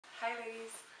Hi ladies!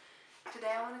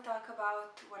 Today I want to talk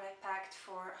about what I packed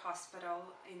for hospital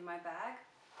in my bag.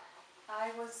 I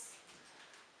was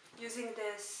using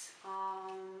this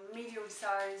medium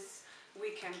size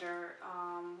weekender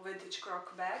vintage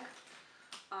croc bag.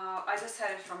 I just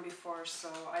had it from before, so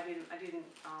I didn't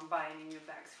buy any new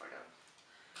bags for the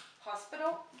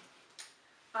hospital.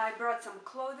 I brought some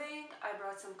clothing, I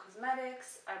brought some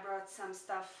cosmetics, I brought some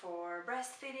stuff for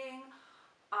breastfeeding,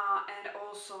 and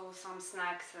also some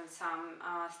snacks and some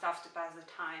stuff to pass the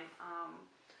time.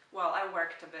 Well, I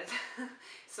worked a bit,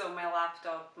 so my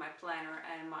laptop, my planner,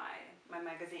 and my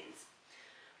magazines.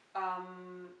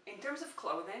 In terms of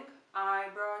clothing, I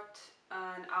brought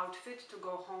an outfit to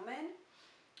go home in,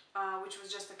 which was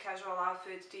just a casual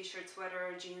outfit, t-shirt,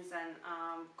 sweater, jeans, and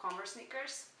Converse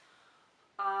sneakers.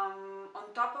 On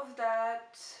top of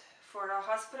that, for a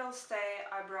hospital stay,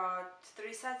 I brought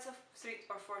three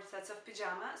or four sets of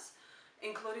pajamas,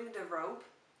 including the robe.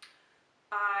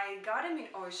 I got them in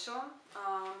Oysho.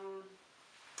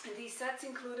 And these sets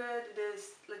included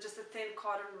just a thin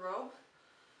cotton robe.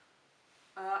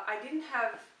 I didn't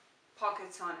have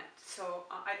pockets on it, so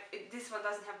this one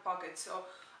doesn't have pockets, so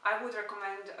I would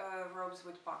recommend robes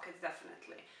with pockets,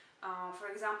 definitely.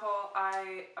 For example,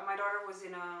 my daughter was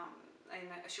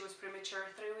she was premature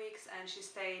 3 weeks, and she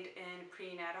stayed in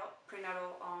prenatal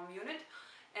unit,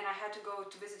 and I had to go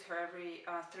to visit her every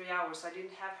 3 hours. So I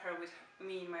didn't have her with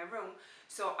me in my room,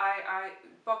 so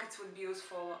pockets would be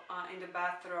useful in the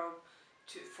bathrobe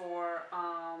for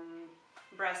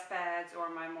breast pads or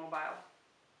my mobile.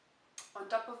 On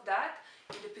top of that,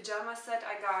 in the pajama set,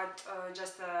 I got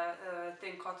just a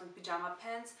thin cotton pajama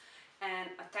pants and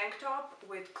a tank top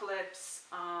with clips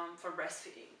for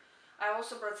breastfeeding. I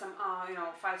also brought some,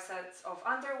 5 sets of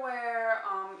underwear,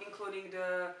 including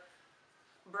the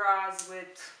bras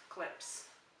with clips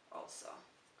also.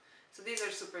 So these are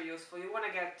super useful. You want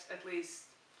to get at least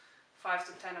 5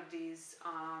 to 10 of these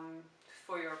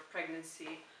for your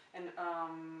pregnancy, and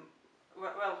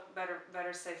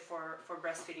better safe for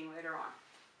breastfeeding later on.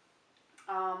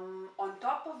 On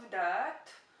top of that,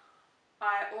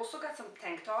 I also got some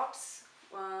tank tops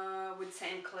with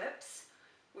same clips,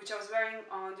 which I was wearing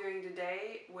during the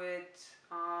day with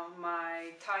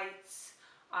my tights.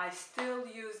 I still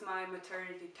use my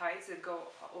maternity tights that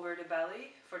go over the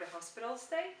belly for the hospital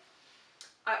stay.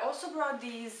 I also brought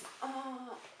these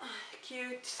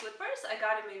cute slippers. I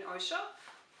got them in Oysho.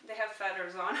 They have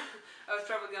feathers on. I was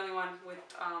probably the only one with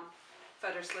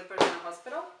feather slippers in the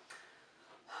hospital.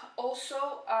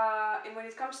 Also, and when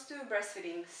it comes to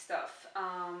breastfeeding stuff,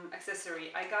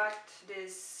 accessory, I got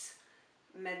this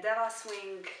Anabela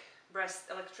Swing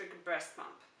electric breast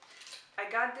pump. I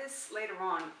got this later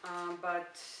on,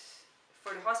 but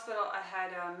for the hospital I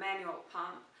had a manual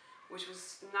pump, which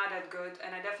was not that good,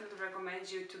 and I definitely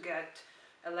recommend you to get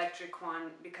electric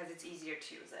one because it's easier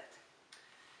to use it.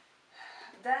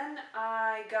 Then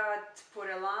I got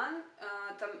Porelan,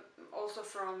 also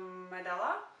from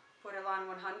Anabela, Porelan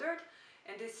 100,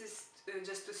 and this is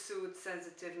just to soothe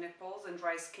sensitive nipples and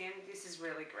dry skin. This is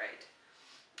really great.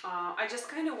 I just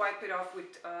kind of wipe it off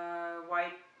with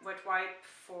wet wipe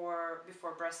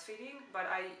before breastfeeding, but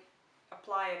I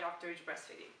apply it after each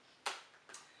breastfeeding.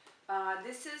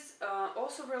 This is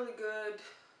also really good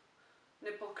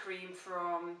nipple cream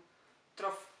from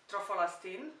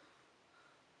Trofolastin.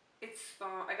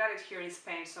 I got it here in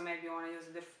Spain, so maybe you want to use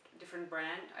a different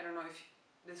brand. I don't know if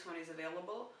this one is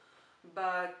available,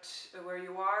 but where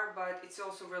you are, but it's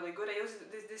also really good. I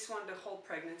used this one the whole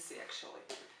pregnancy actually.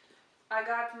 I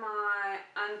got my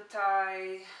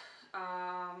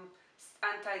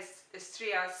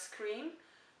anti-strias cream,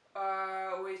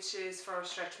 which is for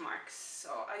stretch marks.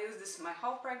 So I use this my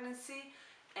whole pregnancy,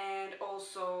 and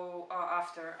also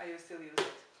after I still use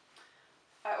it.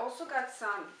 I also got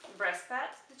some breast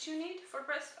pads that you need for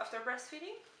after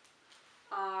breastfeeding.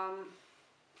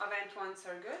 Avent ones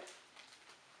are good.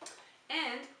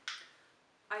 And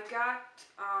I got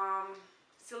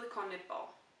silicone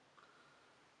nipple.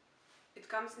 It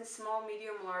comes in small,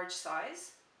 medium, large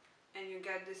size, and you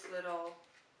get this little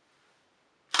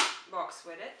box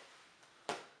with it.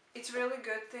 It's really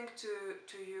good thing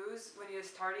to use when you're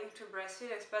starting to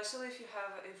breastfeed, especially if you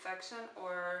have an infection,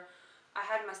 or I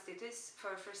had mastitis for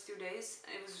the first 2 days.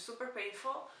 It was super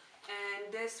painful,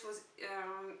 and this was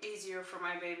easier for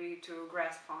my baby to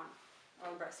grasp on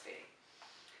while breastfeeding.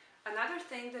 Another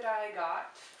thing that I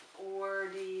got were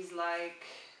these like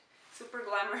super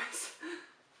glamorous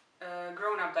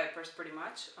grown-up diapers pretty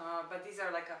much, but these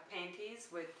are like a panties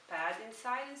with pad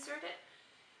inside inserted.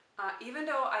 Even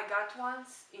though I got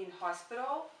ones in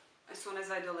hospital as soon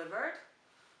as I delivered,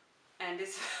 and this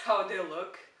is how they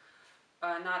look,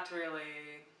 not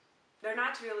really they're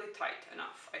not really tight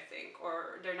enough, I think,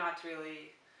 or they're not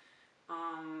really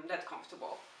that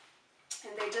comfortable.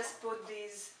 And they just put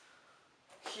these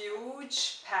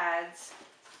huge pads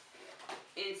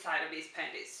inside of these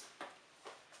panties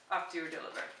after you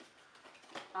deliver.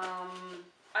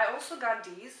 I also got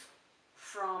these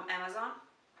from Amazon,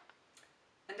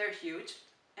 and they're huge,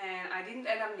 and I didn't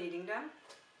end up needing them.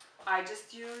 I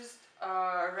just used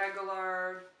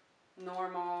regular,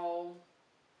 normal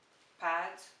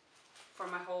pads for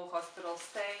my whole hospital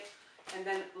stay, and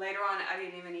then later on I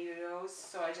didn't even need those,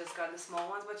 so I just got the small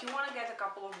ones. But you want to get a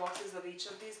couple of boxes of each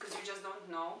of these because you just don't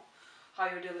know how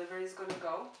your delivery is going to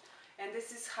go. And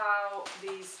this is how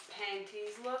these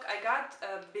panties look. I got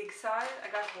a big size,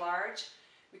 I got large,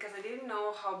 because I didn't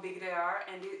know how big they are,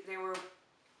 and they were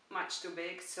much too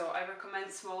big, so I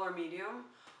recommend small or medium,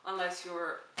 unless you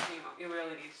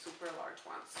really need super large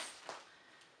ones.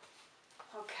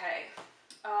 Okay,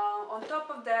 on top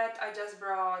of that, I just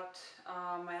brought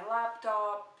my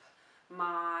laptop,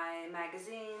 my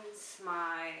magazines,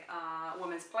 my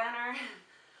women's planner,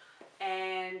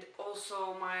 and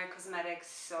also my cosmetics,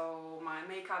 so my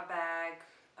makeup bag,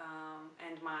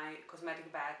 and my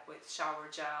cosmetic bag with shower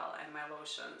gel and my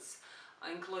lotions,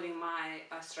 including my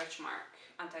anti-stretch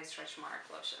mark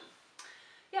lotion.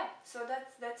 Yeah, so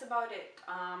that's about it.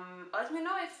 Let me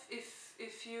know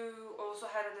if you also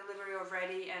had a delivery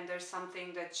already and there's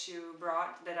something that you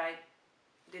brought that I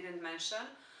didn't mention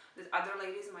that other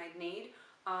ladies might need.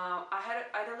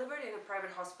 I delivered in a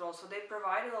private hospital, so they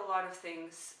provided a lot of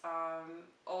things,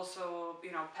 also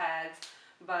pads,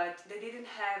 but they didn't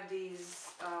have these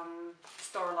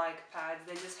store-like pads.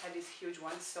 They just had these huge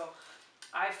ones, so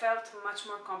I felt much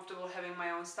more comfortable having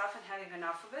my own stuff and having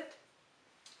enough of it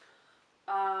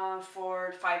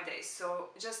for 5 days. So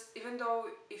just, even though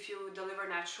if you deliver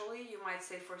naturally, you might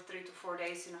stay for 3 to 4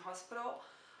 days in a hospital,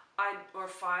 or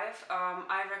 5,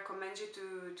 I recommend you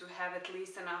to have at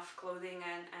least enough clothing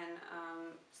and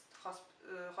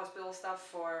hospital stuff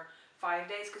for 5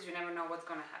 days, because you never know what's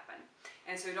going to happen.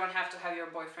 And so you don't have to have your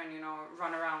boyfriend,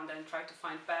 run around and try to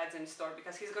find pads in the store,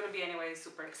 because he's going to be anyway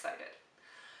super excited.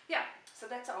 Yeah, so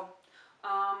that's all.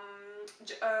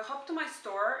 Hop to my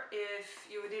store if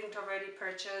you didn't already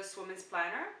purchase Women's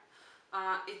Planner.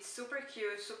 It's super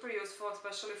cute, super useful,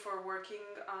 especially for working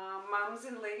moms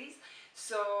and ladies.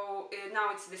 So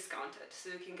now it's discounted, so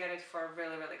you can get it for a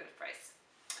really, really good price.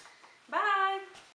 Bye!